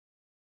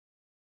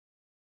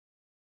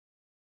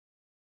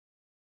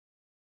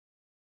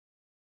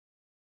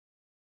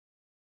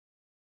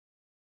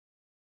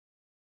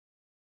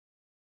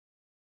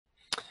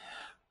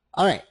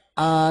All right.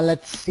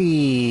 Let's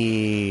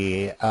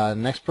see.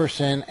 Next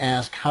person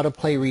asked how to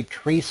play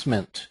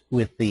retracement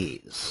with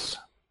these.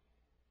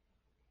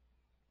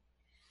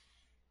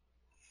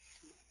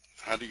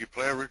 How do you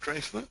play a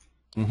retracement?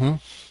 Mm-hmm.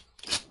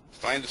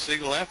 Find a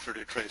signal after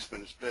the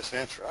retracement is the best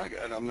answer I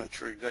got. I'm not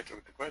sure exactly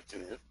what the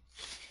question is.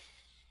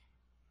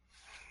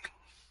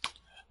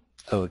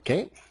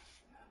 Okay.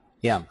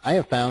 Yeah, I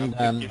have found,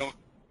 and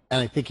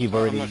I think you've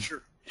already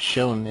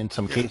shown in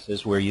some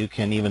cases where you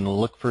can even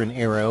look for an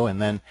arrow,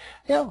 and then,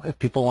 if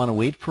people want to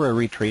wait for a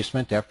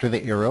retracement after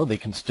the arrow, they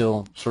can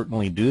still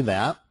certainly do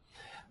that.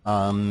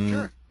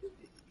 Sure.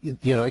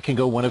 It can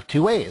go one of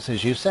two ways,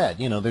 as you said.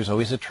 There's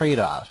always a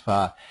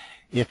trade-off.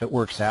 If it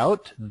works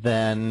out,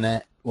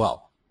 then,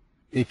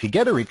 if you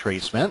get a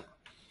retracement,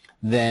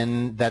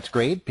 then that's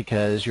great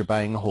because you're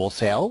buying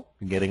wholesale,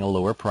 you're getting a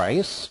lower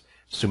price,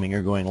 assuming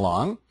you're going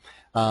long.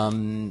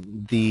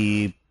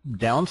 The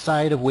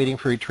downside of waiting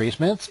for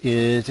retracements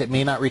is it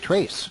may not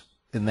retrace,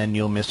 and then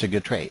you'll miss a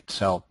good trade.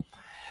 So,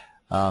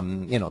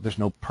 there's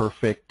no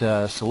perfect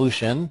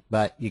solution,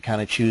 but you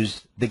kind of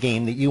choose the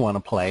game that you want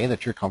to play,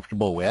 that you're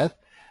comfortable with,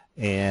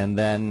 and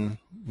then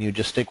you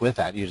just stick with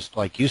that. You just,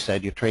 like you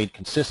said, you trade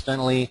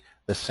consistently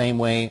the same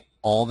way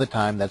all the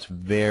time. That's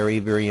very,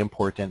 very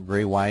important,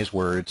 very wise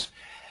words.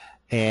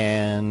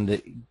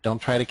 And don't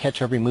try to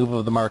catch every move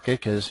of the market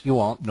because you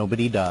won't.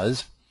 Nobody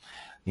does.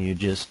 You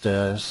just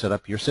set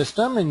up your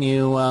system and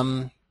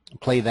you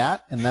play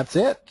that, and that's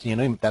it.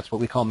 That's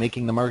what we call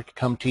making the market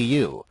come to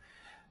you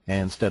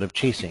instead of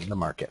chasing the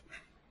market.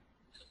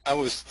 I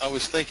was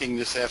thinking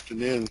this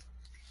afternoon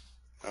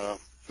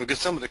because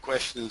some of the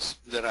questions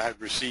that I had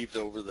received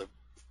over the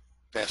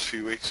past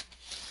few weeks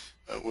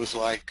was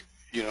like,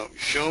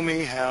 show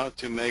me how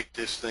to make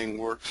this thing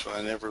work so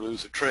I never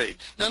lose a trade.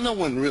 Now, no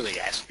one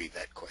really asked me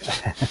that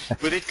question,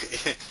 but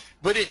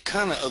it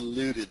kind of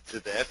alluded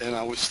to that, and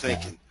I was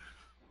thinking,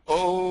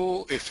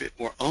 oh, if it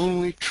were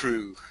only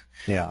true,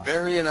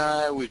 Barry and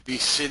I would be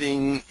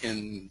sitting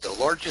in the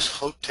largest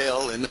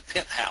hotel in the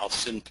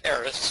penthouse in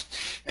Paris,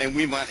 and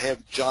we might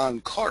have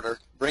John Carter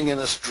bringing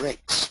us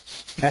drinks.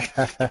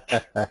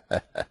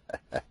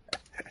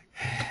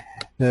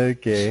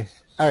 Okay.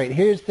 All right,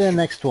 here's the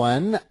next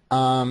one.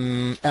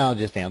 I'll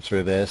just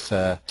answer this.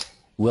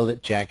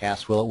 Jack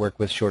asked, will it work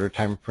with shorter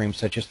time frames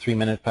such as 3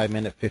 minute, 5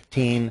 minute,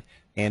 15,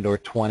 and or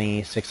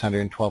 20, 600,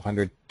 and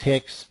 1200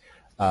 ticks?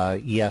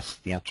 Yes,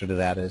 the answer to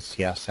that is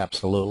yes,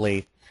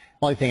 absolutely.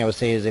 Only thing I would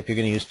say is if you're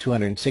going to use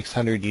 200 and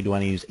 600, you'd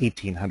want to use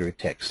 1800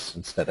 ticks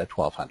instead of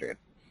 1200.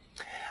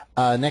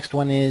 Next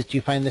one is, do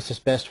you find this is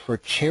best for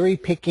cherry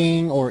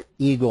picking or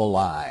eagle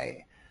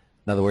eye?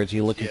 In other words, are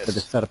you looking for the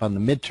setup on the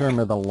midterm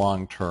or the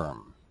long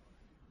term?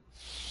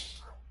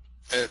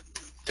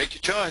 Take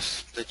your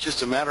choice. It's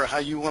just a matter of how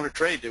you want to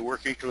trade. They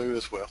work equally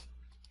as well.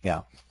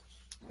 Yeah.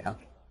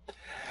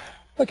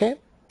 Okay.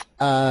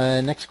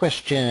 Next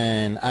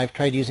question. I've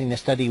tried using the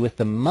study with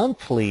the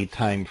monthly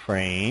time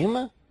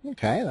frame.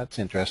 Okay, that's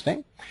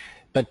interesting.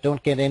 But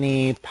don't get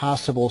any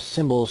possible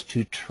symbols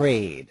to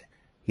trade.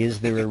 Is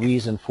there a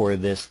reason for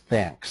this?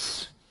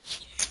 Thanks.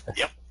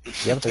 Yep.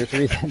 Yep, there's a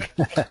reason.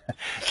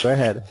 Go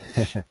ahead.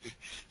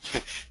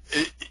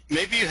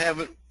 Maybe you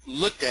haven't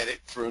looked at it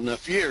for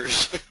enough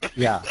years.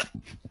 Yeah,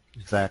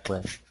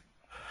 exactly.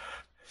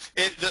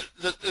 And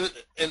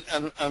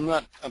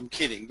I'm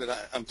kidding,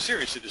 but I'm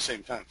serious at the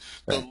same time.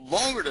 Right. The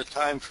longer the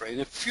time frame,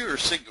 the fewer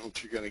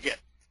signals you're going to get.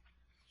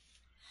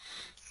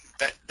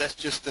 That's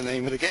just the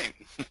name of the game.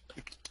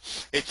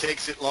 It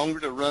takes it longer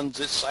to run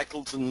its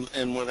cycles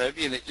and what have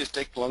you, and it just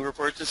takes longer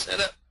for it to set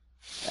up.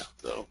 Yeah.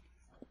 So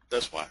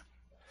that's why.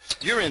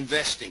 You're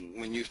investing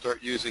when you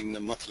start using the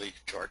monthly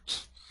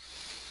charts.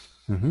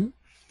 Mm-hmm.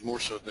 More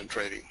so than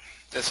trading.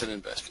 That's an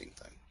investing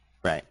thing.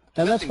 Right.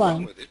 And that's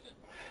fine.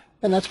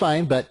 And that's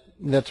fine, but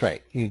that's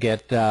right. You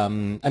get,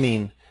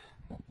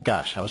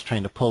 gosh, I was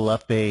trying to pull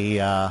up in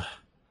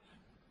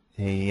fact,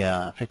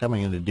 I'm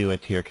going to do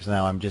it here because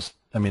now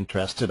I'm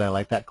interested. I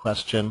like that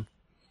question.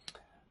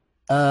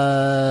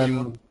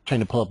 Trying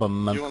to pull up a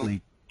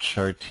monthly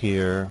chart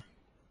here.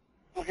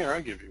 Well, here,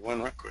 I'll give you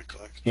one right quick.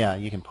 Yeah,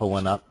 you can pull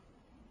one up.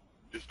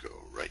 Just go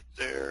right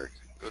there,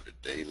 go to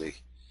daily.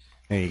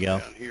 There you go.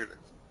 Down here to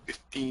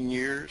 15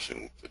 years,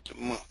 and we'll put the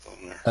month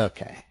on there.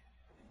 Okay.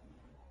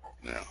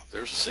 Now,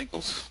 there's the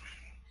signals.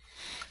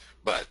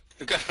 But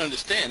you've got to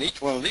understand,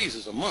 each one of these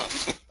is a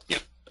month.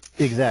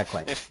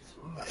 Exactly.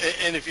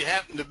 And if you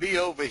happen to be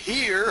over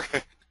here,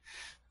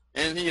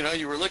 and,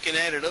 you were looking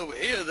at it over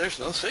here, there's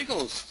no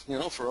signals,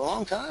 for a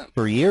long time.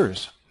 For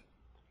years.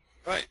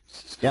 Right.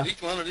 Yeah.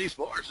 Each one of these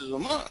bars is a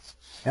month.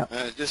 Yeah.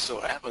 And it just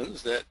so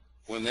happens that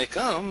when they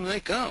come,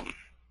 they come.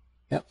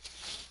 Yep.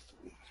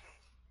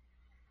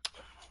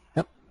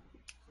 Yep.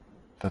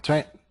 That's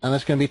right. And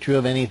that's going to be true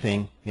of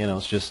anything.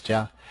 It's just,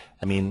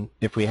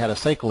 if we had a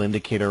cycle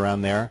indicator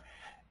on there,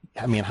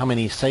 how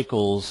many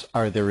cycles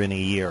are there in a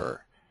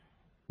year?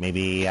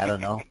 Maybe, I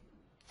don't know,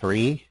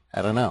 3?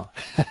 I don't know.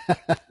 Yeah.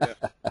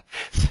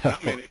 So,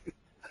 not many.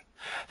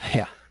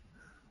 Yeah.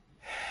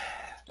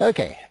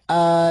 Okay,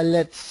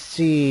 let's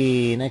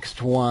see.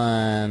 Next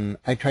one.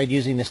 I tried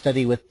using the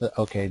study with the...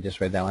 Okay, just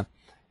read that one.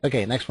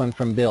 Okay, next one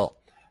from Bill.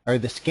 Are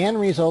the scan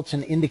results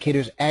and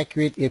indicators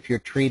accurate if you're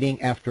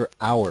trading after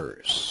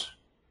hours?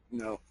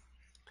 No.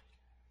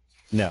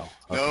 No.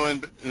 Okay. No,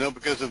 and no,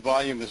 because the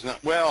volume is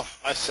not, well,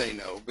 I say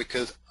no,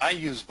 because I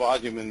use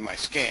volume in my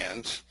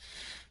scans.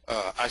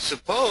 I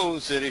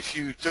suppose that if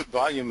you took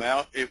volume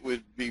out, it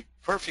would be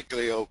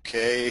perfectly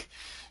okay,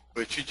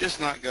 but you're just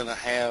not going to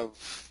have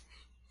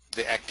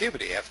the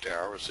activity after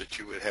hours that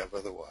you would have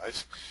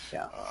otherwise.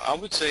 Yeah. I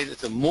would say that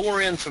the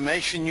more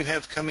information you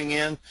have coming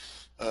in,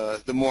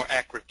 the more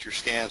accurate your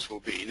scans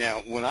will be.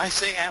 Now, when I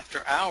say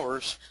after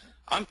hours,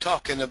 I'm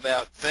talking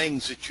about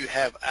things that you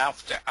have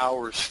after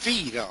hours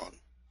feed on.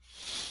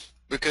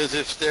 Because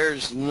if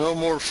there's no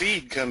more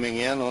feed coming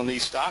in on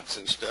these stocks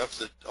and stuff,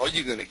 that all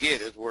you're going to get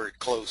is where it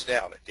closed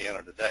out at the end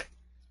of the day.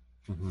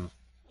 Mm-hmm.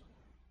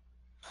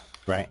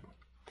 Right.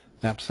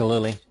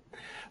 Absolutely.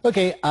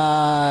 Okay,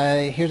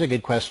 here's a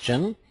good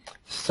question.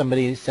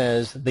 Somebody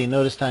says they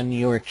noticed on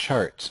your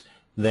charts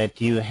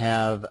that you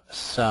have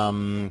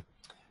some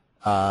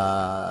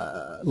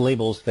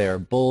labels there: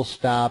 bull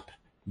stop,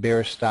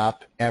 bear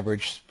stop,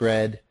 average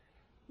spread.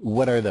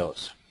 What are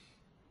those?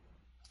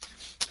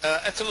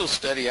 That's a little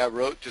study I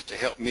wrote just to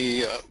help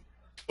me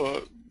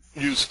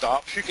use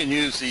stops. You can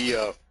use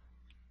the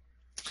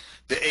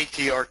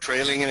ATR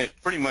trailing, and it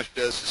pretty much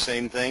does the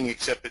same thing,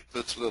 except it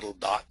puts little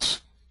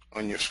dots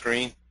on your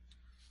screen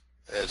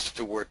as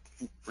to where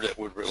that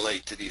would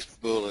relate to these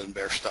bull and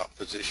bear stop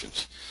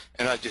positions.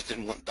 And I just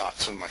didn't want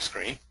dots on my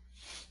screen,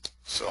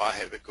 so I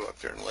have it go up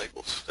there in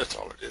labels. That's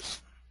all it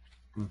is.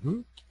 Mm-hmm.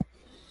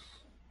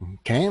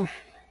 Okay.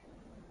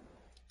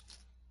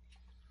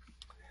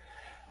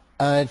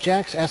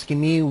 Jack's asking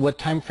me what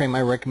time frame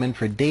I recommend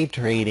for day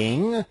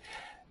trading,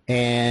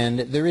 and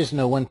there is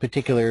no one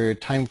particular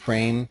time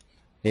frame.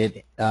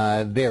 It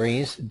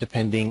varies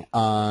depending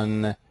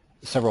on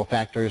several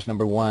factors.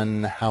 Number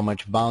one, how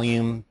much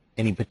volume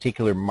any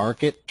particular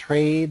market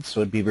trades. So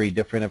it'd be very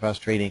different if I was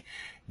trading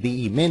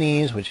VE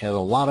minis, which has a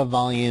lot of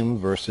volume,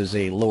 versus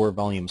a lower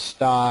volume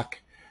stock,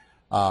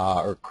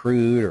 or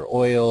crude, or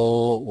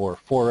oil, or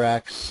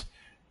Forex.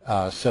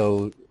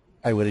 So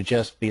I would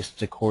adjust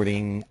based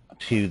according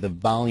to the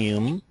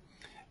volume.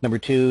 Number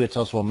two, it's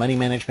also a money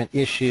management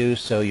issue,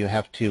 so you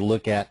have to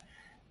look at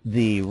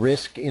the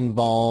risk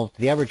involved,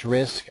 the average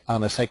risk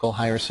on a cycle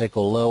high or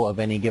cycle low of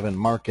any given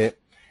market,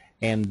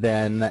 and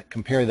then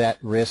compare that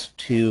risk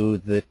to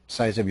the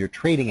size of your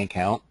trading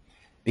account,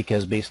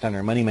 because based on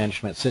our money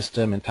management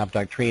system in Top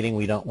Dog Trading,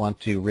 we don't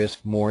want to risk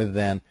more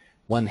than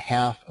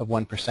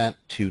 0.5%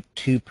 to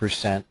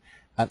 2%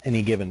 on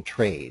any given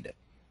trade.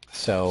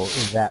 So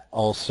that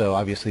also,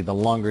 obviously, the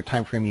longer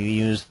time frame you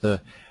use,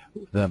 the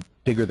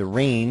bigger the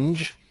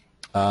range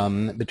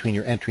between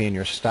your entry and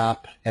your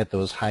stop at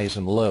those highs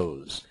and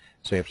lows.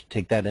 So you have to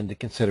take that into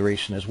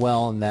consideration as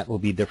well, and that will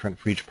be different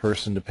for each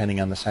person depending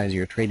on the size of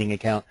your trading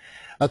account.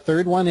 A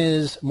third one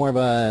is more of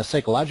a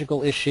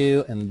psychological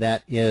issue, and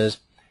that is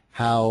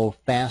how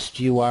fast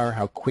you are,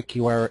 how quick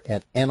you are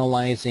at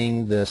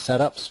analyzing the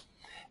setups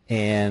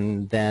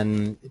and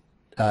then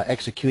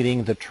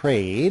executing the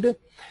trade.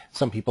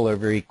 Some people are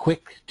very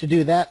quick to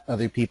do that.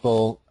 Other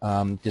people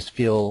just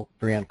feel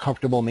very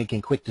uncomfortable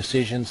making quick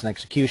decisions and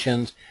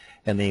executions,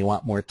 and they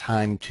want more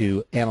time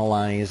to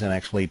analyze and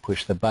actually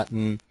push the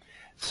button.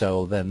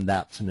 So then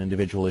that's an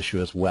individual issue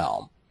as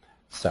well.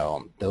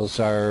 So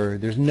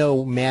there's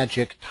no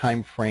magic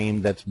time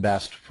frame that's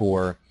best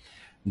for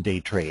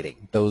day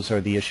trading. Those are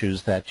the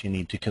issues that you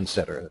need to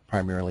consider,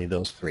 primarily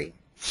those three.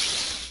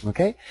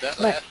 Okay? That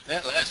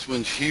last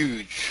one's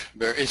huge.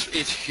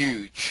 It's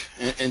huge.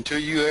 Until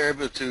you are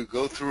able to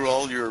go through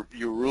all your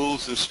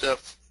rules and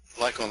stuff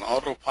like on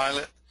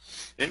autopilot,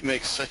 it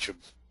makes such a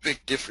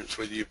big difference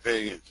whether you're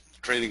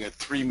trading a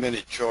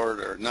 3-minute chart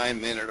or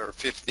 9-minute or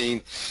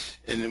 15.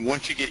 And then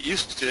once you get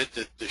used to it,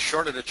 the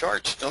shorter the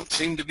charts don't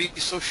seem to be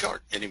so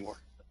short anymore.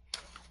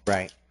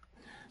 Right.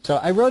 So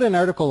I wrote an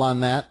article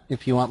on that.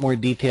 If you want more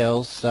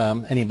details,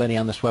 anybody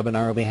on this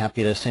webinar will be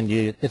happy to send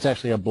you. It's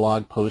actually a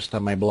blog post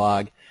on my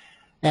blog,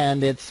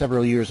 and it's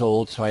several years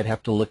old, so I'd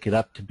have to look it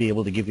up to be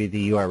able to give you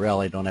the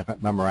URL. I don't have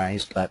it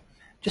memorized, but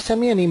just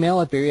send me an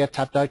email at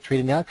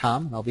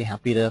barry@topdogtrading.com, and I'll be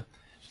happy to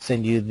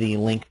send you the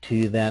link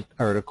to that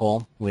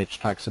article, which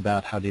talks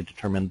about how to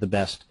determine the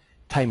best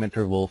time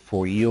interval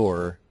for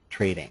your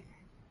trading.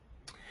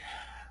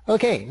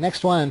 Okay,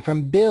 next one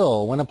from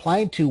Bill. When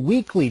applied to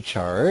weekly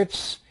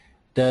charts,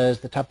 does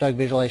the Top Dog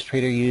Visualized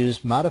Trader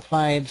use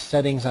modified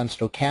settings on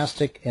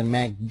stochastic and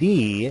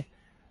MACD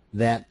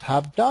that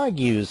Top Dog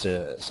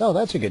uses? Oh,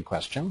 that's a good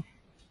question.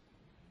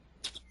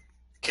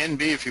 Can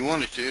be if you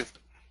wanted to.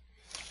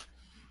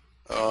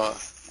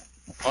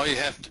 All you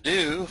have to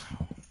do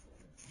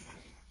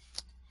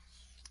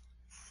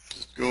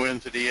is go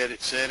into the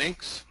edit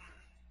settings,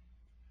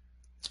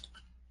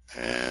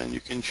 and you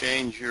can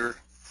change your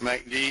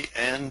MACD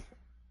and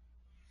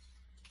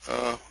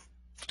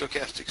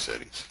stochastic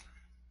settings.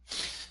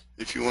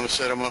 If you want to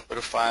set them up at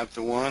a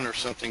 5-to-1 or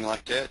something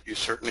like that, you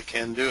certainly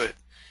can do it.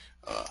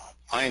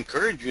 I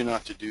encourage you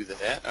not to do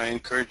that. I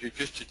encourage you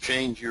just to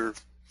change your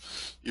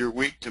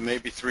week to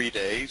maybe 3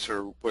 days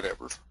or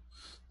whatever,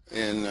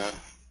 and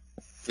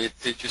it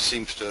just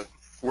seems to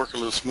work a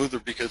little smoother,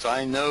 because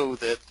I know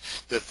that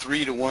the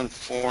 3-to-1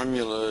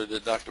 formula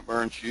that Dr.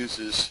 Burns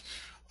uses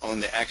on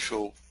the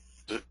actual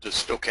the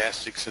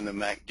stochastics and the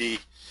MACD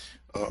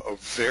are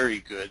very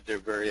good. They're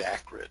very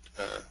accurate.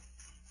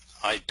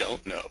 I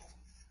don't know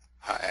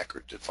how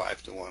accurate the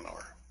 5-to-1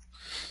 are,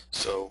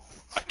 so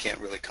I can't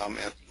really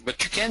comment.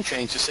 But you can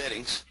change the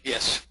settings,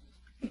 yes.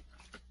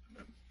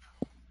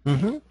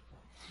 Mm-hmm.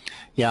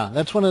 Yeah,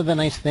 that's one of the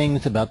nice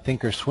things about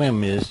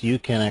Thinkorswim is you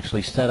can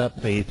actually set up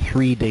a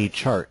 3-day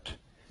chart,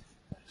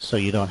 so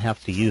you don't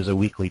have to use a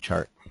weekly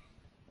chart.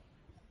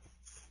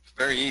 It's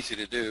very easy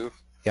to do.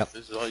 Yep.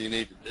 This is all you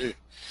need to do.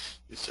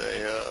 You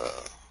say,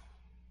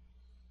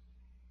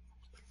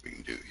 we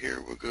can do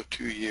here, we'll go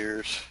 2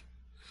 years,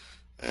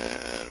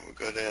 and we'll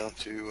go down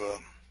to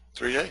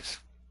 3 days.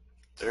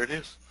 There it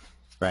is.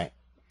 Right.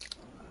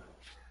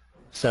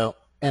 So,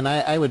 and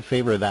I would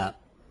favor that.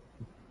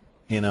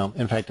 You know,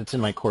 in fact, it's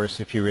in my course.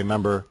 If you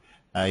remember,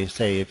 I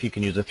say if you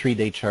can use a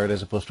 3-day chart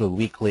as opposed to a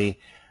weekly,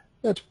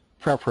 that's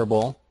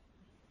preferable.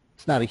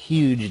 It's not a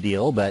huge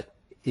deal, but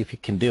if you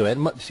can do it.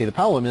 See, the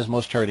problem is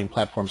most charting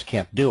platforms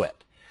can't do it.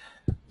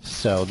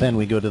 So then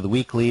we go to the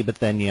weekly, but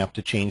then you have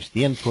to change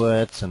the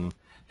inputs, and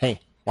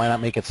hey, why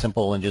not make it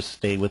simple and just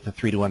stay with the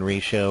 3-to-1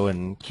 ratio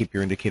and keep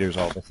your indicators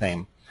all the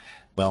same?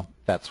 Well,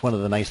 that's one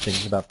of the nice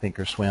things about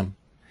Thinkorswim.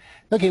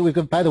 Okay,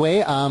 by the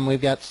way,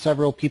 we've got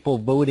several people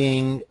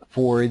voting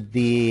for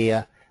the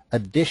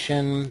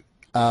addition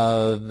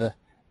of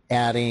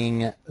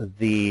adding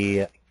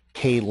the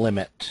K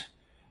limit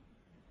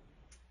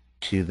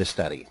to the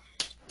study.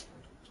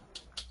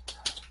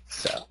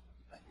 So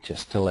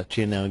just to let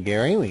you know,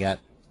 Gary, we got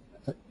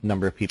a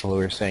number of people who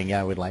are saying,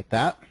 yeah, I would like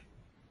that.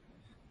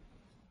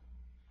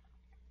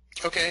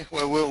 Okay,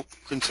 well, we'll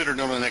consider it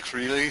on the next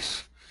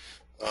release.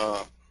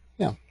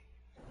 Yeah,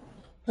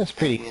 that's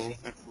pretty easy.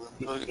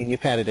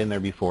 You've had it in there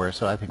before,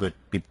 so I think it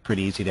would be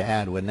pretty easy to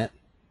add, wouldn't it?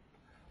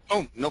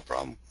 Oh, no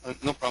problem.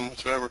 No problem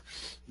whatsoever.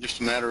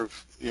 Just a matter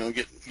of, you know,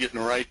 getting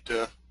the right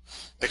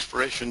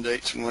expiration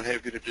dates and what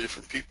have you to the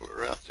different people that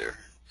are out there.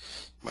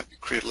 Might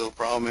create a little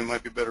problem. It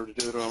might be better to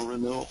do it on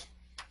renewal.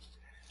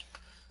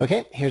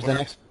 Okay, here's the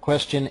next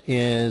question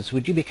is,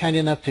 would you be kind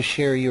enough to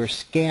share your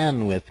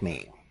scan with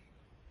me?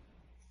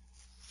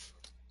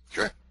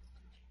 Sure.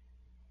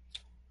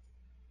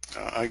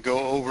 I go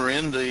over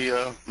in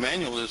the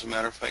manual, as a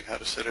matter of fact, how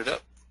to set it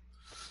up.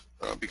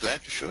 But I'll be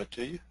glad to show it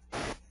to you.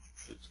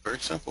 It's very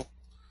simple.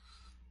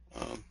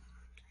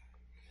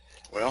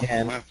 Well,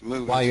 And I have to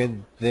move. while you're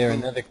there,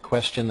 another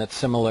question that's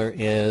similar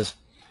is,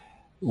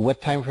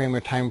 what time frame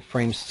or time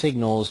frame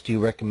signals do you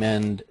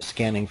recommend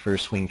scanning for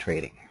swing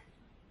trading?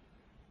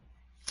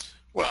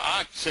 Well,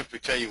 I simply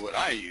tell you what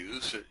I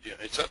use.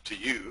 It's up to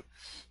you.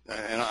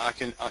 And I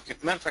can,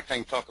 matter of fact, I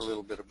can talk a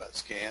little bit about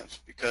scans,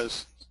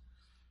 because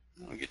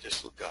I'll get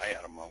this little guy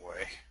out of my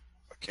way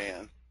if I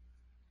can.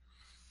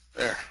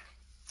 There.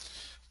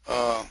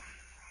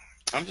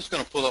 I'm just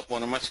going to pull up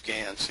one of my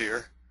scans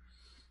here.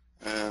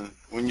 And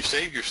when you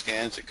save your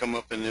scans, they come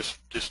up in this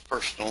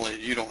personal.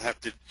 You don't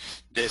have to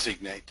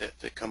designate that.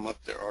 They come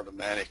up there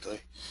automatically.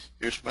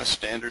 Here's my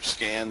standard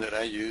scan that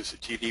I use, a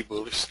TD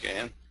bullish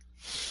scan.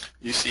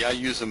 You see, I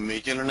use 1.5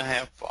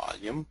 million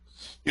volume.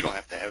 You don't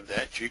have to have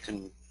that. You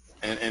can,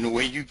 and the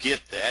way you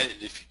get that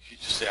is if you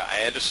just say,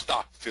 I add a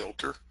stock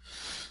filter,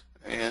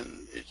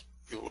 and it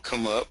will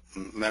come up.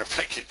 Matter of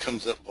fact, it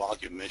comes up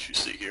volume, as you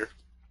see here.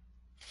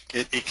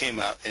 It came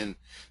out in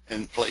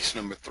place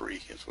number 3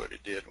 is what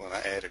it did when I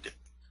added it,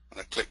 when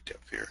I clicked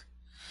up here.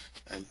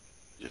 And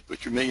just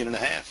put your 1.5 million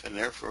in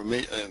there for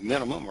a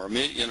minimum, or 1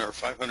 million, or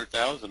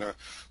 500,000, or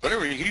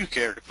whatever you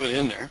care to put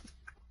in there.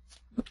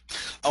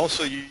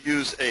 Also, you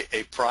use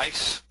a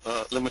price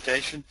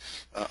limitation.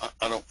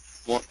 I don't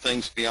want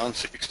things beyond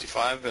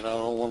 65, and I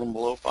don't want them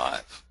below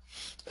 5.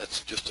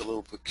 That's just a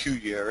little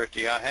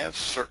peculiarity I have.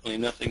 Certainly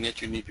nothing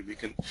that you need to be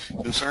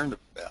concerned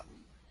about.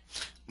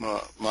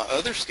 My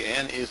other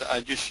scan is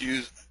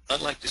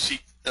I'd like to see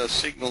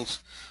signals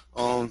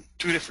on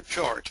 2 different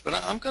charts, but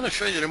I'm going to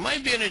show you there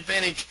might be an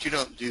advantage that you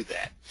don't do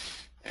that.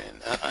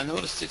 And I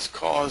noticed it's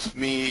caused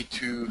me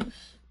to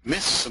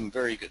miss some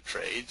very good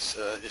trades.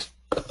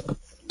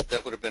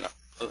 That would have been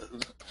a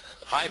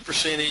high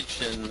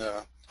percentage and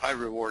high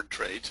reward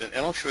trades, and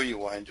I'll show you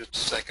why in just a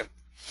second.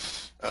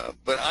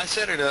 But I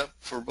set it up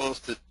for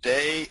both the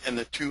day and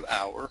the 2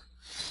 hour,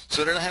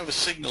 so that I have a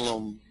signal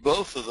on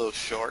both of those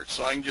charts,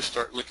 so I can just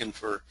start looking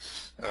for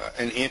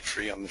an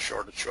entry on the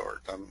shorter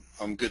chart.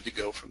 I'm good to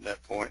go from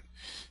that point.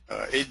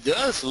 It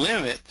does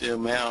limit the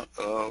amount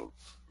of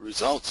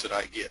results that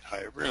I get,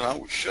 however, and I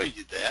will show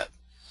you that.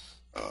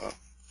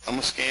 I'm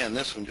going to scan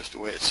this one just the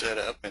way it's set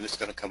up, and it's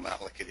going to come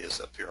out like it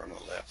is up here on the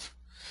left.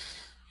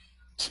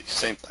 See,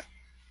 same thing.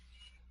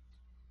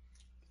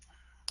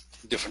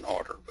 Different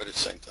order, but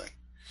it's the same thing.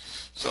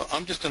 So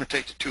I'm just going to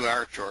take the 2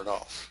 hour chart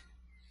off,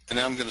 and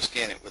now I'm going to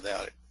scan it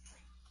without it.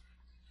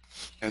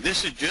 And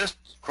this is just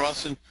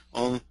crossing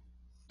on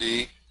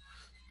the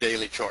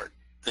daily chart.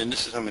 And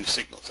this is how many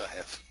signals I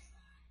have.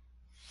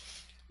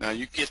 Now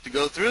you get to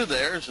go through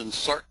theirs and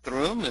sort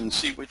through them and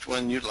see which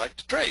one you'd like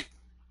to trade.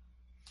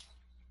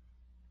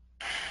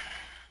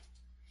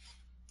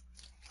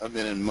 I've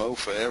been in Mo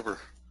forever.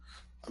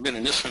 I've been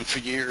in this one for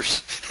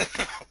years.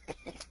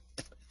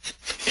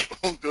 It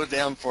won't go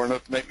down far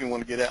enough to make me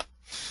want to get out.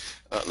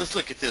 Let's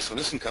look at this one.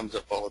 This one comes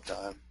up all the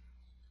time.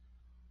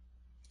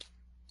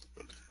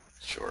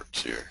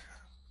 Shorts here.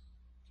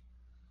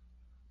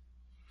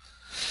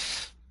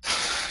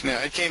 Now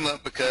it came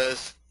up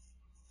because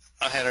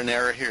I had an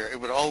error here.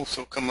 It would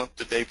also come up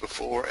the day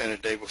before and a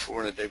day before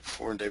and a day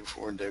before and a day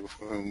before and a day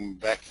before, and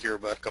back here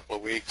about a couple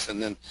of weeks,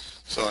 and then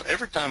so on.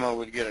 Every time I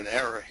would get an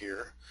error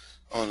here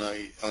on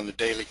the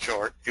daily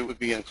chart, it would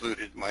be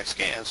included in my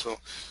scan. So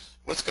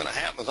what's going to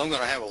happen is I'm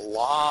going to have a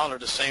lot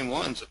of the same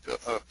ones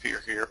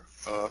appear here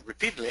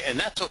repeatedly, and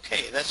that's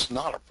okay. That's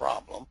not a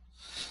problem.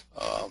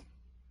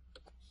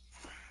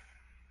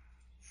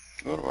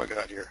 What do I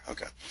got here?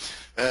 Okay,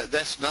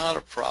 that's not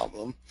a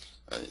problem.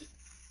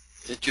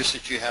 It's just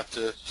that you have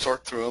to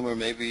sort through them, or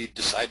maybe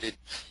decided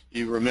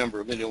you remember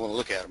them and you don't want to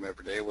look at them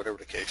every day, whatever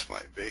the case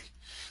might be.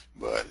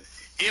 But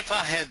if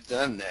I had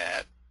done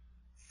that,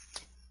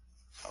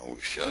 I will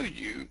show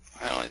you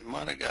how it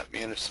might have got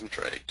me into some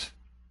trades.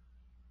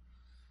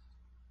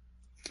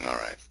 All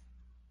right.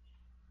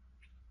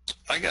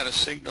 I got a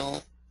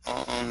signal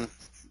on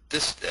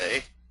this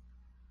day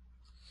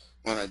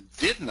when I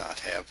did not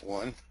have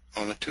one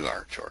on a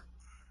 2-hour chart.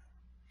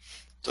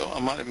 So I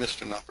might have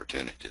missed an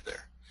opportunity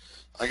there.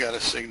 I got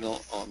a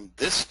signal on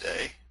this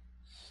day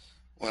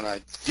when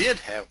I did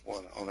have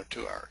one on a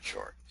 2-hour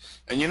chart.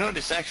 And you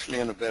notice it's actually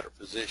in a better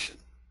position.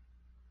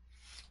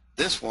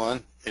 This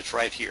one, it's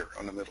right here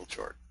on the middle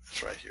chart.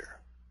 It's right here.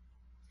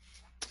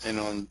 And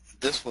on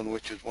this one,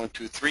 which is 1,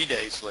 2, 3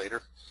 days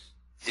later,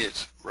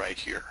 it's right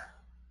here.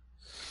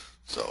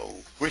 So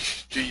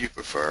which do you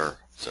prefer?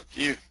 It's up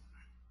to you.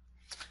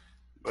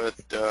 But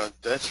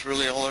that's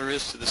really all there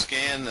is to the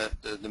scan.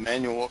 The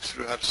manual walks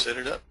through how to set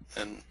it up,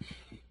 and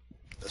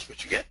that's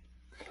what you get.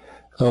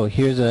 Oh,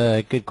 here's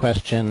a good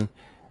question.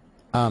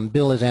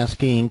 Bill is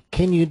asking,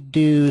 can you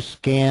do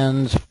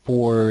scans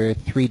for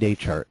 3-day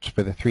charts,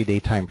 for the 3-day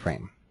time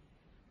frame?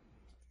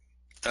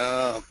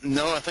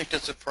 No, I think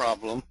that's a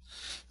problem.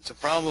 It's a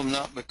problem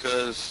not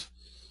because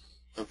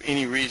of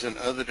any reason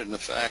other than the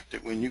fact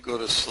that when you go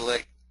to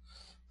select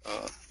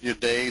your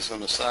days on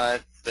the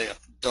side, they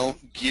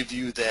don't give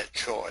you that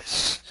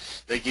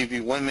choice. They give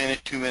you 1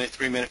 minute, 2 minute,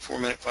 3 minute, 4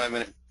 minute, 5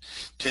 minute,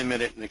 10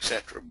 minute, and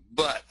etc.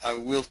 But I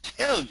will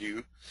tell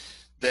you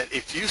that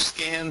if you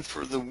scan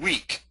for the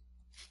week,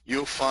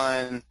 you'll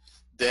find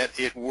that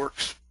it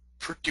works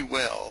pretty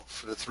well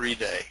for the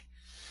 3-day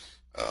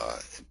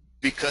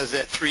because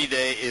that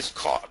 3-day is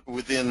caught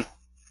within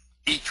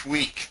each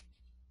week.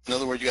 In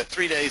other words, you got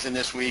 3 days in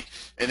this week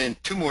and then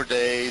 2 more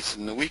days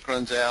and the week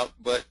runs out,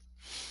 but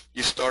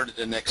you started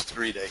the next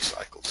 3-day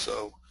cycle.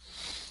 So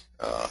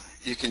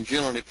you can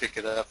generally pick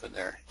it up in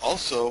there.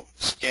 Also,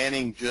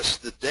 scanning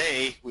just the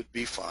day would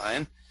be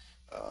fine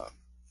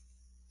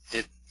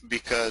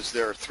because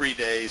there are 3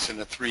 days in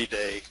a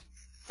 3-day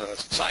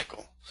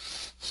cycle.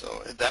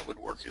 So that would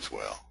work as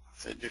well.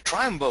 You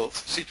try them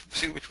both,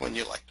 see which one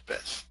you like the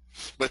best.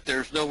 But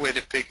there's no way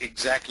to pick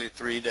exactly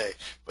 3-day.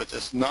 But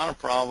that's not a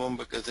problem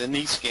because in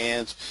these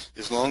scans,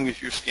 as long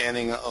as you're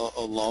scanning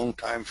a long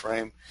time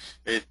frame,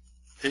 it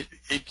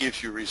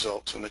gives you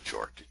results on a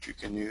chart that you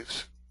can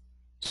use.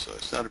 So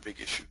it's not a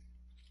big issue.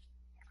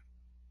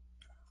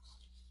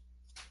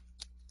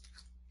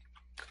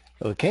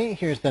 Okay,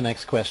 here's the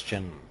next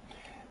question.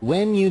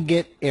 When you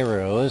get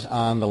arrows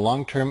on the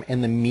long-term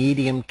and the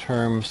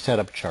medium-term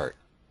setup chart,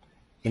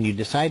 and you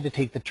decide to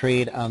take the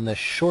trade on the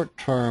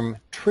short-term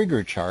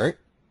trigger chart,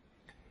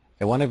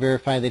 I want to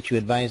verify that you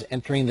advise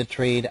entering the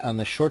trade on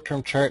the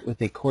short-term chart with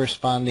a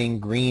corresponding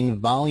green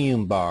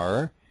volume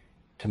bar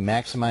to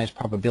maximize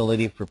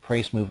probability for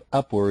price move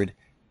upward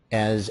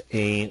as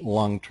a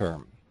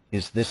long-term.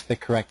 Is this the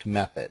correct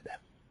method?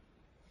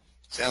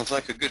 Sounds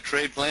like a good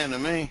trade plan to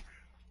me.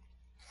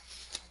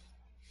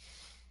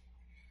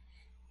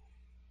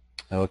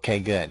 Okay,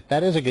 good.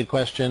 That is a good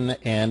question,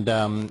 and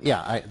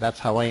yeah, that's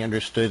how I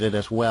understood it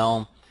as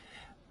well.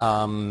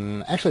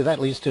 Actually, that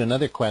leads to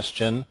another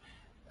question.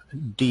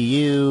 Do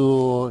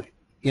you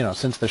know,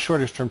 since the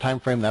shortest term time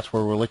frame, that's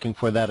where we're looking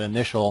for that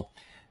initial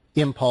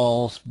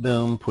impulse,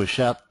 boom, push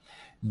up,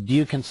 do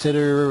you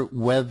consider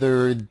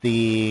whether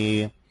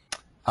the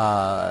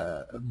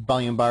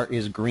volume bar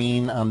is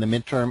green on the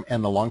midterm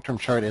and the long-term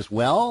chart as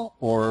well,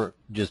 or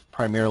just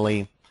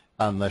primarily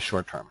on the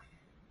short term?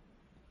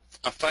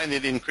 I find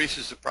it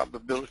increases the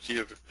probability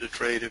of the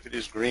trade if it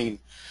is green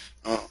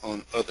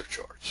on other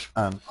charts.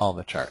 On all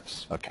the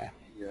charts, okay.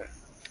 Yeah,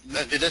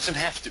 it doesn't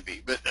have to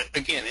be, but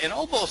again, it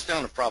all boils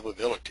down to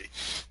probability.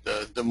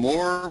 The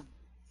more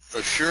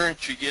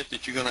assurance you get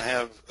that you're going to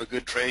have a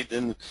good trade,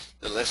 then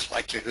the less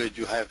likelihood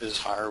you have is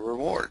higher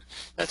reward.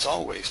 That's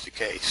always the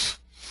case.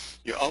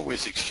 You're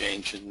always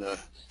exchanging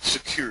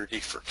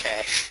security for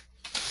cash.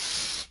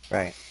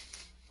 Right.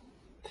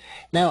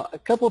 Now, a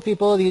couple of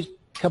people, these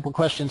couple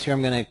questions here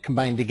I'm going to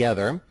combine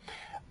together,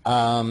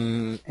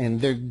 and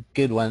they're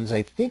good ones.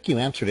 I think you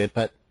answered it,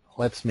 but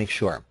let's make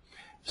sure.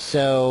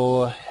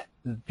 So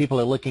people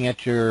are looking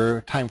at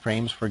your time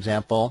frames, for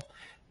example,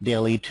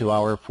 daily,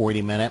 2-hour,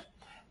 40-minute,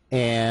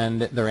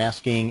 and they're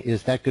asking,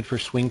 is that good for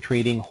swing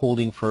trading,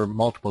 holding for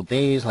multiple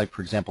days, like,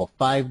 for example,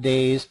 5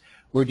 days,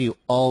 or do you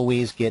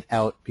always get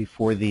out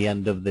before the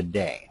end of the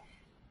day?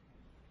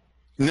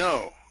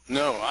 No,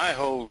 I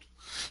hold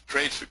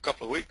trades for a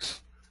couple of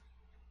weeks.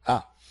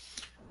 Ah.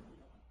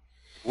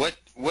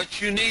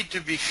 What you need to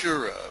be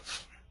sure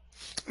of,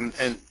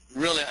 and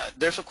really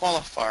there's a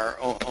qualifier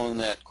on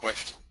that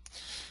question.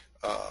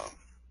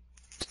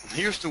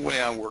 Here's the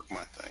way I work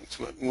my things.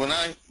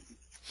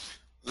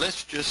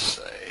 Let's just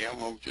say, I'm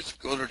going to just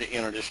go to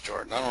enter this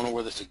chart, and I don't know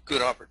whether it's a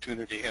good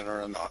opportunity to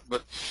enter or not,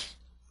 but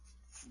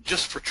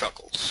just for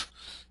chuckles,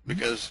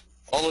 because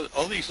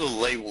all these little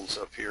labels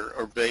up here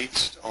are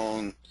based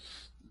on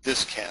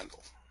this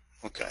candle,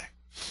 okay?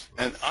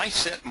 And I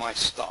set my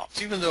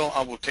stops, even though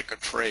I will take a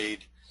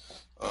trade.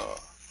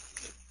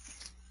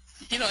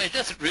 You know, it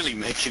doesn't really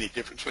make any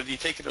difference whether you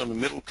take it on the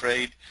middle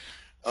trade,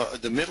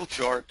 the middle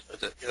chart,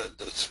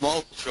 the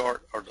small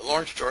chart, or the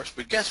large charts,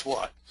 but guess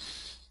what?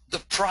 The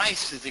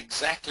price is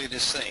exactly the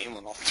same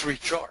on all three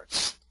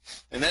charts.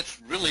 And that's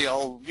really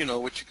all, you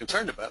know, what you're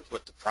concerned about,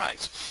 what the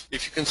price.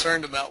 If you're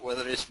concerned about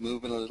whether it's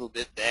moving a little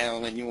bit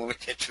down and you want to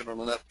catch it on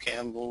an up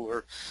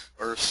candle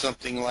or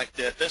something like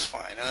that, that's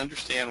fine. I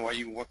understand why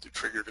you want the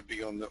trigger to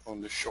be on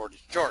the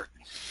shortest chart.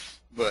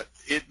 But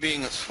it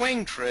being a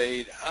swing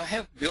trade, I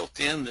have built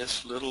in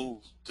this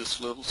little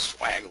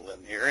swaggle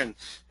in here,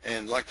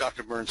 and like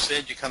Dr. Burns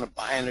said, you're kind of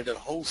buying it at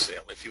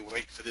wholesale if you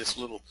wait for this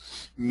little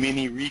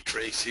mini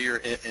retrace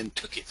here and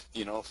took it,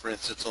 you know, for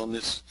instance, on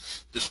this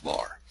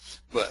bar.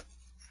 But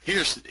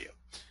here's the deal.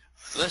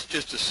 Let's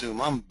just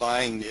assume I'm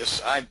buying this.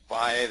 I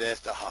buy it at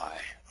the high.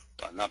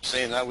 I'm not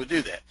saying I would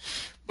do that,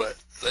 but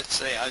let's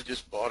say I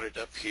just bought it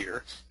up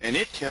here, and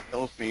it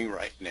tells me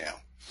right now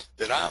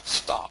that our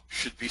stop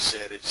should be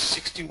set at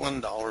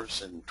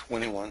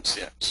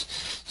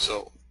 $61.21.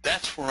 So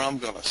that's where I'm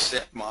going to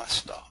set my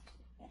stop.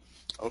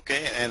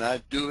 Okay, and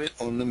I do it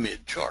on the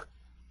mid chart.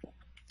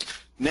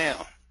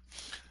 Now,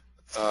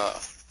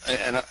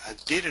 and I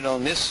did it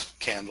on this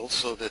candle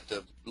so that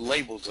the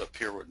labels up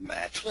here would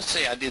match. Let's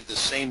say I did the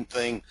same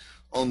thing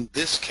on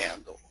this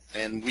candle,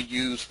 and we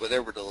used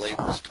whatever the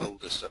labels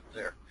told us up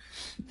there.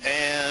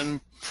 And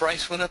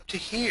price went up to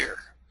here.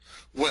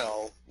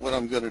 Well, what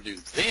I'm going to do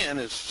then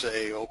is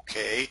say,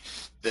 okay,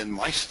 then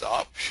my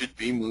stop should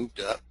be moved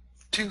up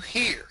to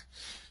here.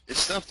 It's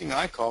something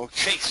I call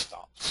chase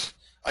stops.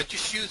 I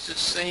just use the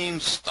same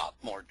stop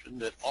margin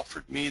that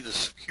offered me the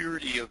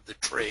security of the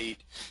trade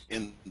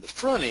in the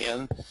front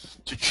end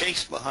to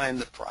chase behind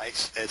the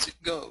price as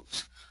it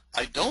goes.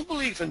 I don't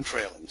believe in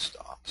trailing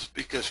stops,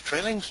 because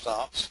trailing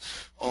stops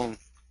on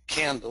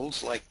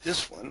candles like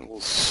this one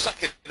will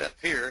suck it up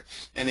here,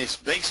 and it's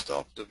based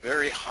off the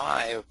very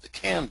high of the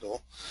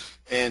candle,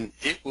 and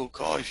it will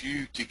cause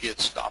you to get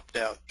stopped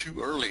out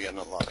too early in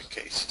a lot of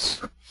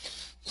cases.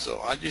 So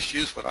I just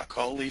use what I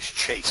call these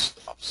chase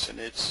stops, and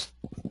it's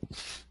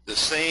the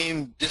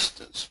same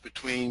distance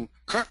between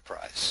current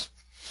price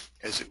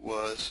as it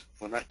was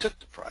when I took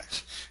the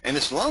price. And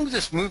as long as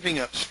it's moving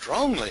up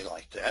strongly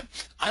like that,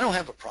 I don't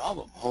have a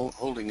problem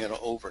holding it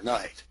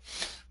overnight.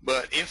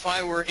 But if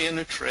I were in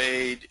a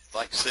trade,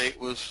 like say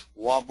it was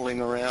wobbling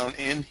around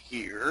in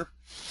here,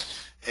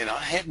 and I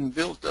hadn't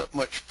built up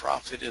much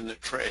profit in the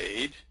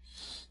trade,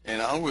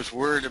 and I was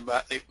worried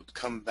about it would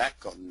come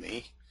back on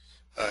me,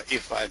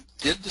 if I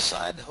did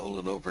decide to hold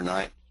it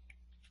overnight,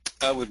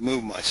 I would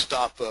move my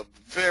stop up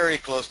very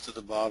close to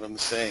the bottom,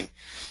 saying,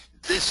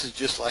 this is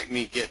just like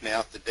me getting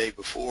out the day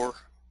before,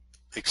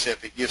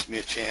 except it gives me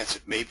a chance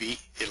that maybe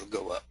it'll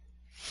go up.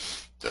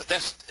 So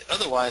that's,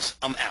 otherwise,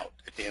 I'm out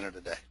at the end of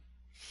the day.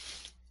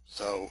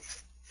 So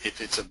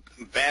if it's a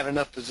bad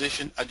enough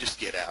position, I just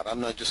get out. I'm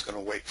not just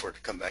going to wait for it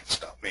to come back and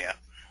stop me out.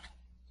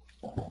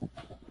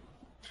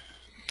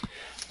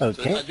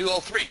 Okay. So I do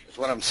all three, is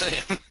what I'm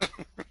saying.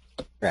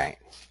 Right.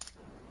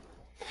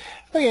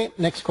 Okay,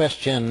 next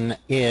question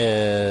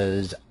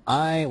is,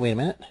 wait a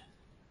minute.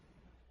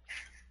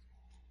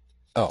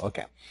 Oh,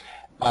 okay.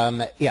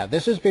 Yeah,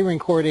 this is being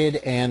recorded,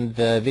 and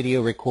the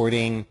video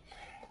recording,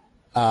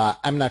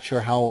 I'm not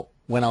sure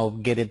when I'll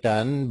get it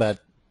done, but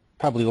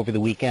probably over the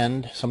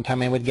weekend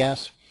sometime, I would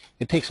guess.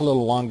 It takes a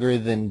little longer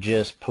than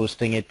just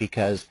posting it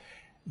because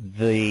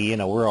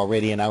we're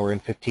already an hour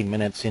and 15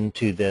 minutes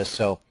into this,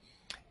 so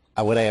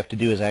what I have to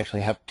do is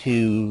actually have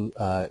to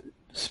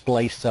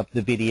splice up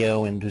the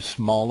video into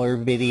smaller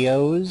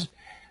videos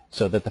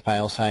so that the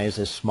file size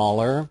is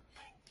smaller,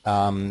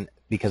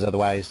 because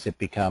otherwise it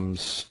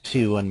becomes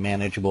too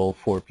unmanageable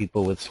for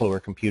people with slower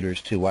computers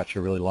to watch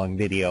a really long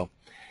video.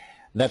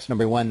 That's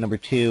number one. Number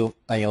two,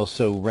 I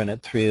also run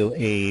it through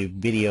a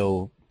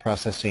video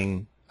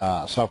processing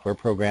software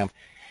program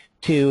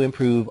to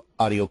improve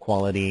audio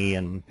quality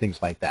and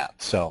things like that,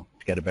 so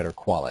to get a better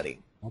quality.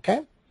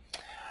 Okay?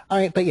 All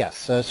right, but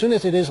yes, as soon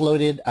as it is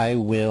loaded, I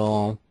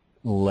will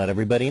let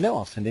everybody know.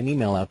 I'll send an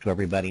email out to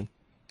everybody,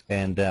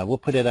 and we'll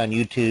put it on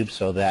YouTube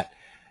so that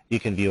you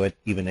can view it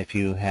even if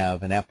you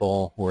have an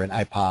Apple or an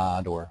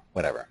iPod or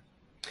whatever.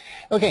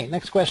 Okay,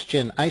 next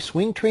question. I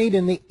swing trade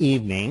in the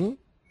evening.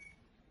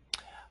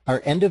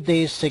 Are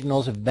end-of-day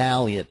signals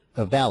valid?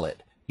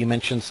 You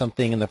mentioned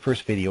something in the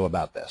first video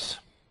about this.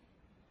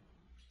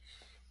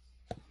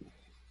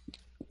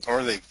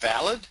 Are they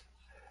valid?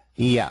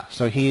 Yeah,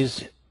 so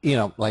he's,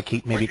 like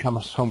he maybe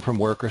comes home from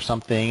work or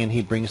something, and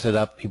he brings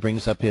up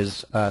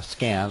his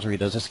scans, or he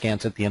does his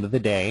scans at the end of the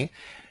day.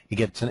 He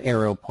gets an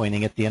arrow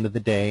pointing at the end of the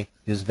day.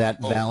 Is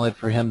that valid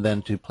for him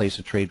then to place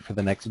a trade for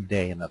the next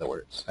day, in other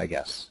words, I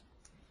guess?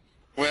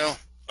 Well,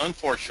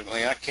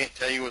 unfortunately, I can't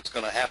tell you what's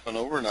going to happen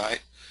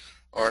overnight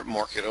or at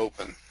market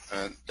open.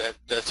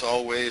 That's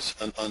always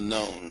an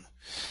unknown.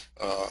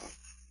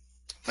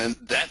 And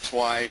that's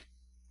why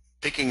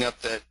picking up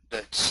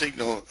that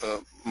signal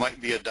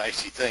might be a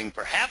dicey thing.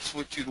 Perhaps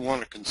what you'd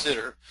want to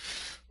consider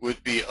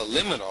would be a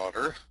limit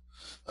order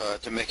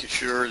to make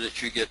sure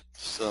that you get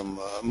some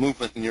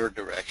movement in your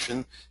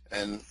direction,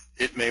 and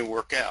it may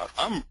work out.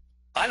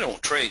 I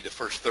don't trade the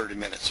first 30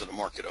 minutes of the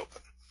market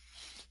open,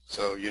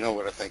 so you know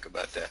what I think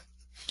about that.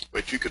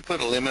 But you could put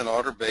a limit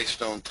order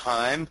based on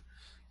time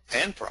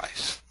and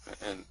price,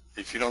 and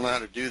if you don't know how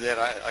to do that,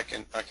 I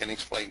can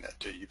explain that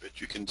to you.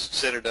 But you can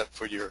set it up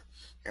for your.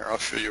 Here, I'll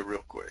show you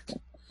real quick.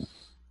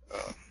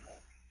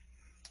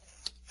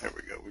 There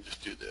we go. We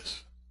just do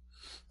this.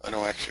 I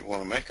don't actually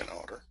want to make an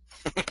order.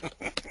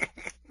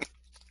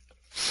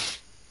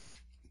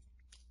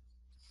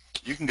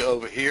 You can go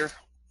over here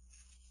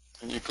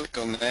and you click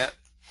on that,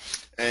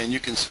 and you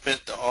can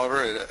submit the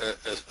order at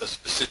a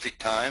specific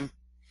time.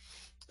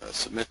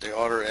 Submit the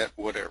order at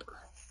whatever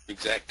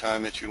exact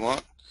time that you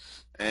want,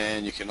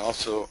 and you can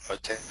also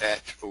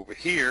attach over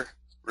here,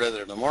 rather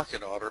than a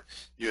market order,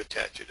 you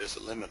attach it as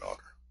a limit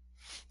order.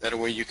 That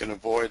way you can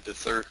avoid the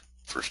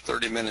first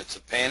 30 minutes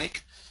of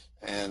panic,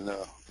 and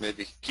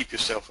maybe keep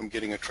yourself from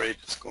getting a trade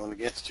that's going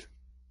against you.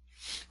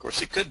 Of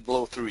course, it could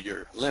blow through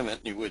your limit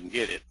and you wouldn't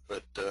get it,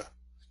 but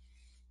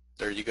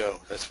there you go.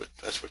 That's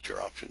what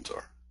your options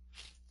are.